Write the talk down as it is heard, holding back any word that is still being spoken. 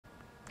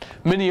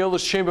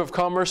Mineola's Chamber of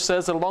Commerce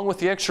says that along with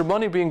the extra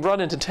money being brought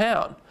into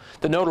town,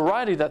 the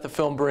notoriety that the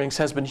film brings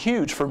has been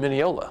huge for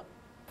Mineola.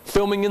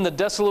 Filming in the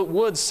desolate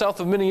woods south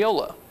of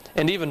Mineola,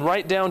 and even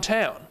right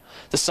downtown,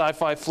 the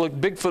sci-fi flick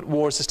Bigfoot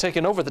Wars has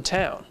taken over the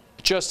town.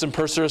 Justin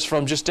Purser is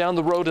from just down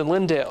the road in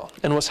Lindale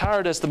and was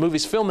hired as the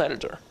movie's film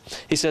editor.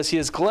 He says he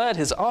is glad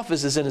his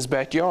office is in his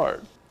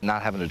backyard.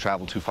 Not having to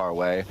travel too far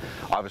away,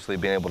 obviously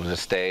being able to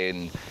just stay,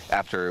 and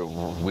after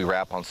we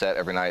wrap on set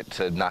every night,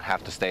 to not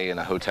have to stay in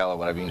a hotel or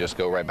whatever, you can just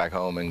go right back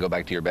home and go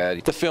back to your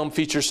bed. The film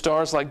features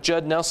stars like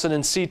Judd Nelson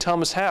and C.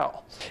 Thomas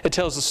Howell. It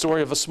tells the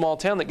story of a small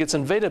town that gets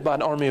invaded by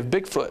an army of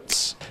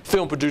Bigfoots.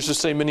 Film producers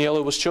say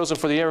Mineola was chosen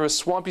for the area's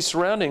swampy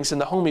surroundings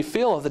and the homey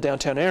feel of the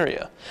downtown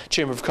area.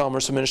 Chamber of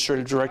Commerce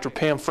Administrative Director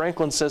Pam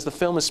Franklin says the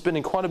film is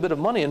spending quite a bit of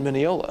money in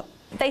Mineola.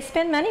 They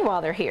spend money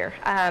while they're here.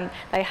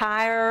 They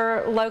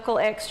hire local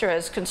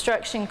extras,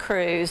 construction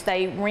crews,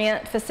 they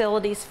rent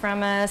facilities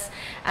from us,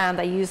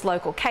 they use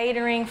local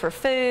catering for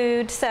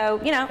food,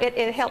 so, you know,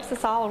 it helps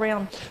us all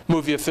around.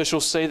 Movie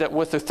officials say that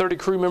with the 30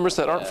 crew members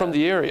that aren't from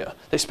the area,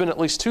 they spend at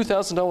least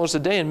 $2,000 a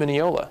day in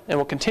Mineola and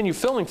will continue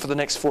filming for the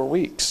next 4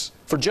 weeks.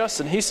 For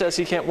Justin, he says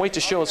he can't wait to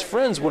show his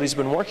friends what he's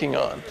been working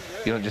on.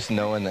 You know, just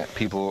knowing that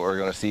people are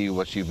going to see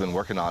what you've been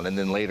working on, and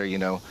then later, you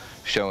know,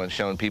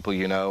 showing people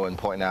you know and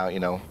pointing out, you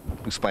know,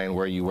 explaining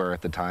where you were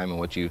at the time and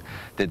what you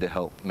did to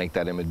help make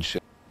that image.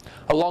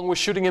 Along with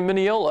shooting in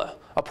Mineola,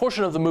 a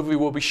portion of the movie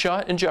will be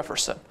shot in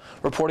Jefferson.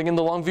 Reporting in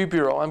the Longview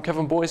Bureau, I'm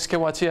Kevin Boyce,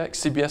 KYTX,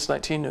 CBS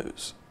 19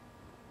 News.